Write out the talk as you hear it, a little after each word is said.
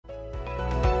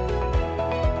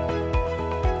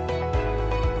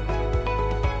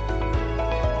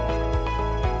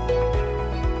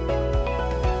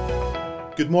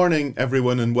Good morning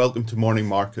everyone and welcome to Morning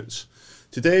Markets.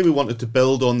 Today we wanted to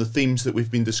build on the themes that we've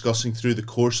been discussing through the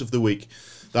course of the week,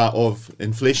 that of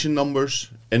inflation numbers,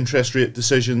 interest rate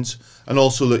decisions, and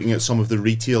also looking at some of the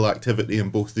retail activity in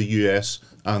both the US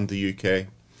and the UK.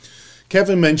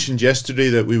 Kevin mentioned yesterday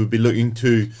that we would be looking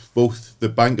to both the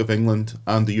Bank of England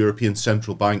and the European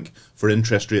Central Bank for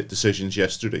interest rate decisions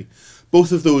yesterday.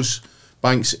 Both of those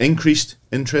banks increased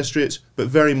interest rates, but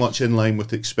very much in line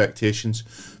with expectations,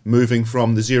 moving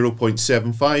from the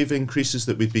 0.75 increases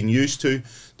that we've been used to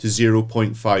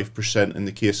 0.5% in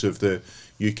the case of the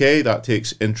UK. That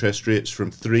takes interest rates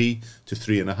from 3 to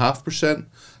 3.5%,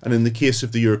 and in the case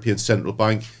of the European Central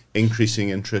Bank, increasing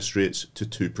interest rates to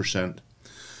 2%.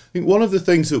 I think one of the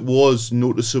things that was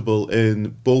noticeable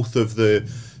in both of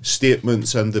the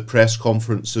statements and the press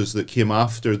conferences that came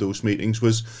after those meetings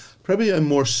was probably a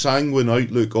more sanguine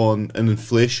outlook on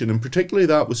inflation, and particularly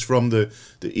that was from the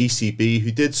ECB,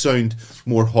 who did sound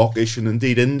more hawkish and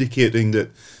indeed indicating that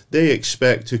they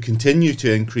expect to continue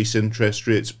to increase interest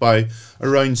rates by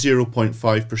around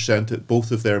 0.5% at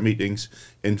both of their meetings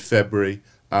in February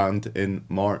and in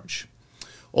March.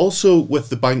 Also with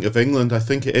the Bank of England, I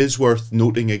think it is worth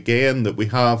noting again that we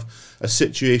have a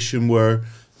situation where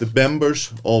the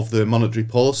members of the Monetary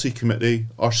Policy Committee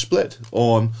are split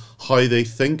on how they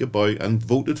think about and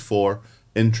voted for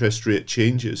interest rate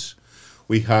changes.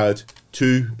 We had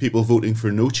 2 people voting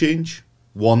for no change,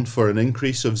 1 for an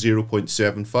increase of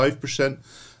 0.75%,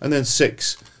 and then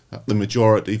 6, the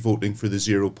majority, voting for the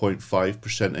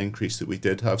 0.5% increase that we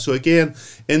did have. So again,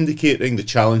 indicating the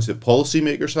challenge that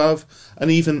policymakers have, and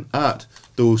even at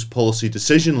those policy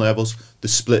decision levels, the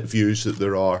split views that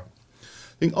there are.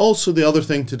 I think also the other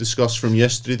thing to discuss from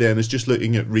yesterday then is just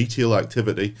looking at retail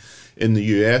activity in the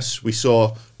US. We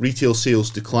saw retail sales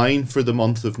decline for the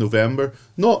month of November,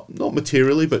 not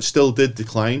materially, but still did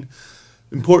decline.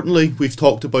 Importantly, we've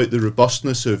talked about the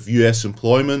robustness of US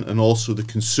employment and also the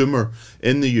consumer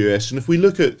in the US. And if we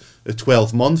look at a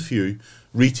 12-month view,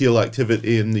 retail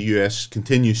activity in the US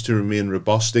continues to remain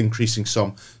robust, increasing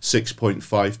some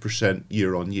 6.5%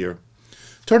 year on year.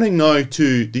 Turning now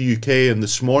to the UK, and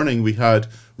this morning we had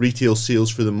retail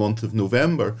sales for the month of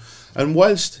November. And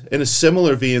whilst in a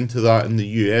similar vein to that in the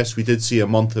US, we did see a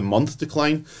month-on-month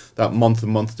decline, that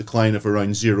month-on-month decline of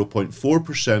around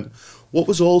 0.4%. What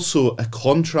was also a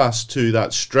contrast to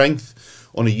that strength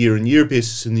on a year-on-year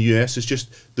basis in the US is just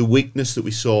the weakness that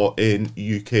we saw in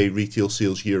UK retail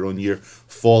sales year on year,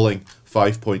 falling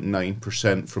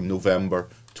 5.9% from November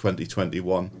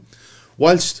 2021.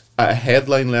 Whilst at a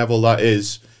headline level that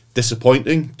is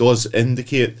disappointing, does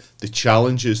indicate the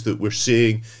challenges that we're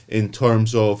seeing in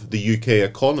terms of the UK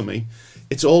economy,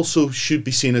 it also should be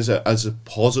seen as a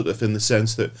positive in the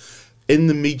sense that in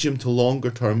the medium to longer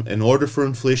term, in order for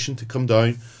inflation to come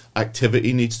down,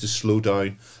 activity needs to slow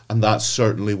down, and that's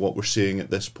certainly what we're seeing at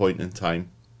this point in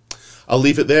time. I'll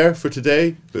leave it there for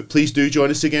today, but please do join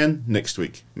us again next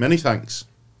week. Many thanks.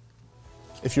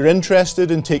 If you're interested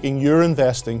in taking your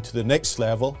investing to the next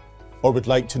level, or would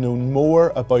like to know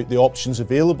more about the options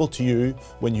available to you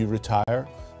when you retire,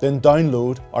 then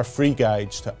download our free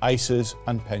guides to ISAs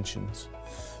and pensions.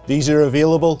 These are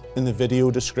available in the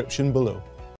video description below.